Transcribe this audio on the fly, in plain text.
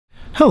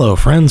Hello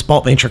friends,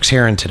 Baltmatrix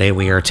here, and today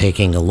we are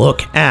taking a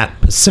look at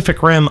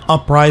Pacific Rim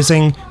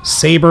Uprising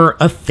Saber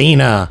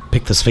Athena.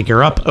 Pick this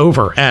figure up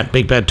over at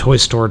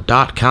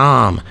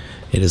BigBadToyStore.com.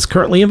 It is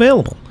currently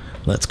available.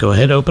 Let's go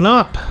ahead and open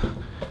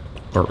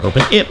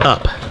it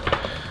up.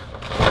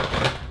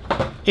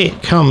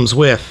 It comes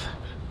with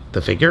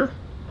the figure,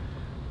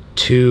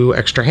 2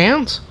 extra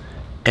hands,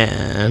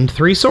 and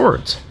 3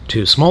 swords.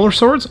 2 smaller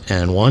swords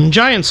and 1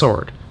 giant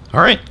sword.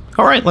 Alright,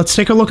 let's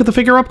take a look at the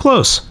figure up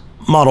close.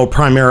 Modeled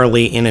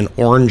primarily in an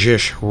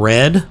orangish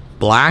red,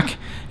 black,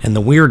 and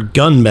the weird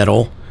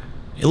gunmetal.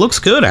 It looks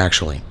good,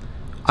 actually.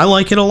 I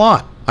like it a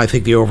lot. I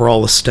think the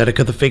overall aesthetic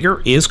of the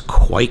figure is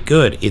quite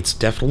good. It's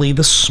definitely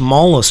the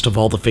smallest of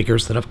all the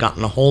figures that I've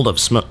gotten a hold of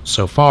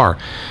so far.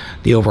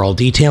 The overall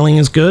detailing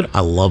is good.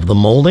 I love the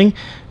molding,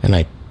 and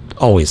I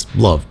always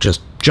love just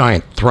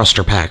giant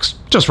thruster packs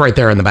just right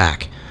there in the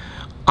back.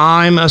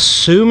 I'm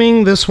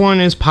assuming this one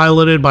is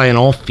piloted by an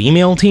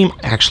all-female team.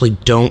 I actually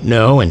don't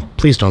know, and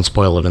please don't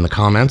spoil it in the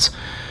comments.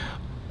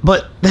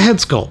 But the head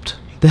sculpt.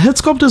 The head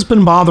sculpt has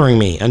been bothering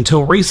me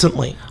until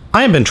recently.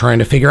 I have been trying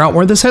to figure out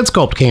where this head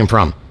sculpt came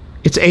from.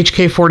 It's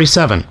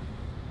HK-47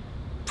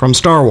 from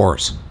Star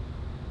Wars.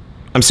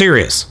 I'm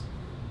serious.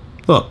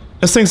 Look,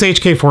 this thing's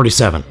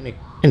HK-47.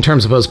 In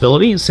terms of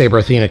posability, Saber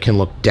Athena can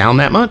look down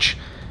that much,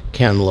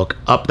 can look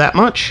up that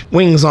much.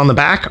 Wings on the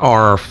back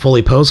are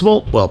fully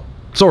posable. Well,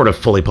 sort of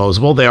fully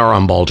posable. They are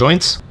on ball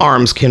joints.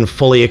 Arms can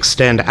fully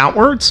extend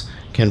outwards,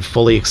 can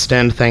fully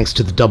extend thanks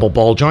to the double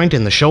ball joint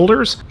in the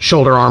shoulders.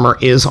 Shoulder armor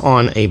is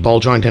on a ball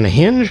joint and a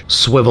hinge.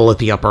 Swivel at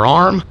the upper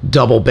arm,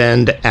 double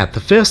bend at the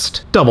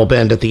fist, double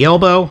bend at the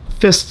elbow.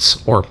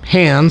 Fists, or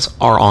hands,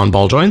 are on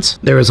ball joints.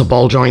 There is a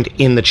ball joint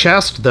in the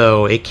chest,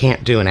 though it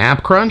can't do an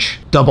ab crunch.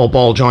 Double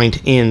ball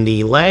joint in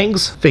the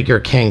legs. Figure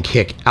can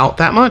kick out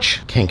that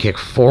much, can kick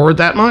forward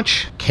that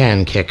much,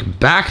 can kick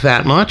back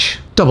that much.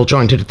 Double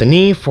jointed at the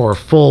knee for a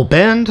full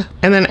bend,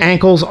 and then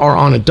ankles are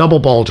on a double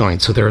ball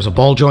joint, so there's a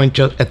ball joint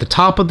just at the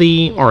top of at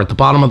the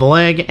bottom of the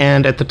leg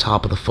and at the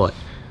top of the foot.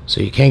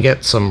 So you can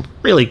get some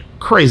really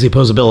crazy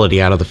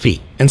posability out of the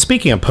feet. And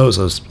speaking of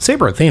poses,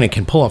 Saber Athena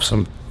can pull off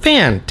some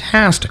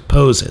fantastic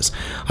poses.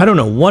 I don't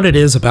know what it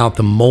is about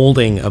the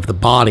molding of the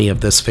body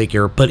of this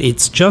figure, but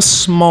it's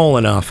just small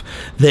enough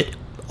that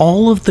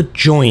all of the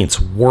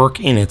joints work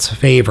in its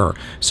favor,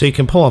 so you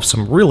can pull off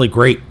some really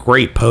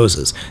great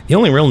poses. The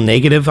only real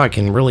negative I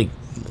can really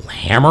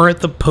hammer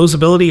at the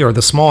posability are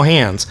the small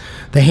hands.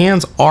 The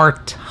hands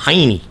are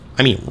tiny.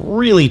 I mean,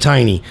 really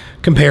tiny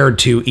compared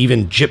to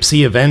even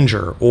Gypsy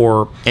Avenger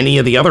or any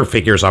of the other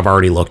figures I've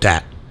already looked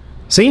at.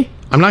 See?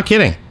 I'm not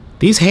kidding.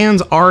 These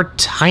hands are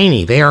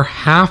tiny. They are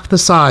half the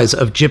size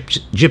of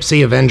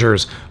Gypsy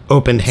Avenger's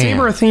opened hand.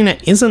 Saber Athena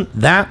isn't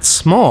that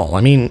small.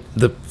 I mean,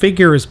 the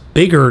figure is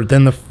bigger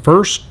than the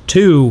first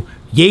 2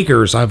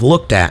 Jaegers I've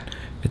looked at.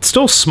 It's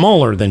still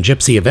smaller than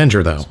Gypsy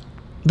Avenger, though.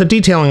 The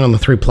detailing on the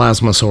 3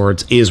 plasma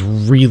swords is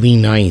really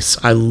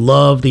nice. I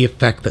love the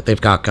effect that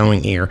they've got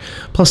going here.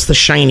 Plus, the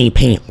shiny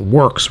paint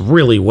works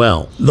really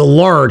well. The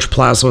large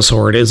plasma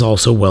sword is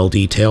also well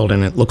detailed,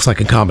 and it looks like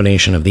a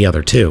combination of the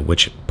other 2,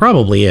 which it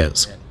probably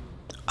is.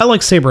 I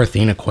like Saber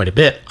Athena quite a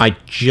bit. I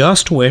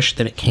just wish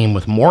that it came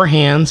with more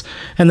hands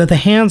and that the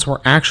hands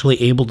were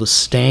actually able to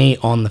stay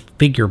on the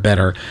figure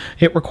better.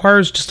 It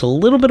requires just a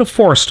little bit of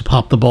force to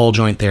pop the ball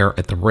joint there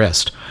at the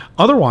wrist.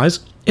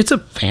 Otherwise, it's a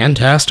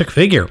fantastic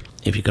figure.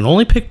 If you can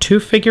only pick 2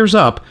 figures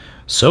up,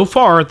 so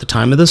far at the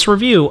time of this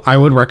review, I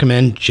would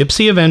recommend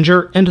Gypsy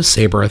Avenger and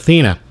Saber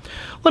Athena.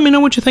 Let me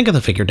know what you think of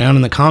the figure down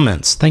in the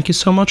comments. Thank you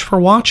so much for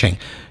watching.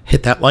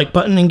 Hit that like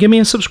button and give me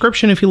a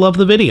subscription if you love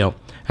the video.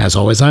 As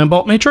always, I am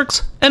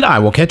Baltmatrix, and I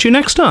will catch you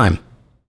next time.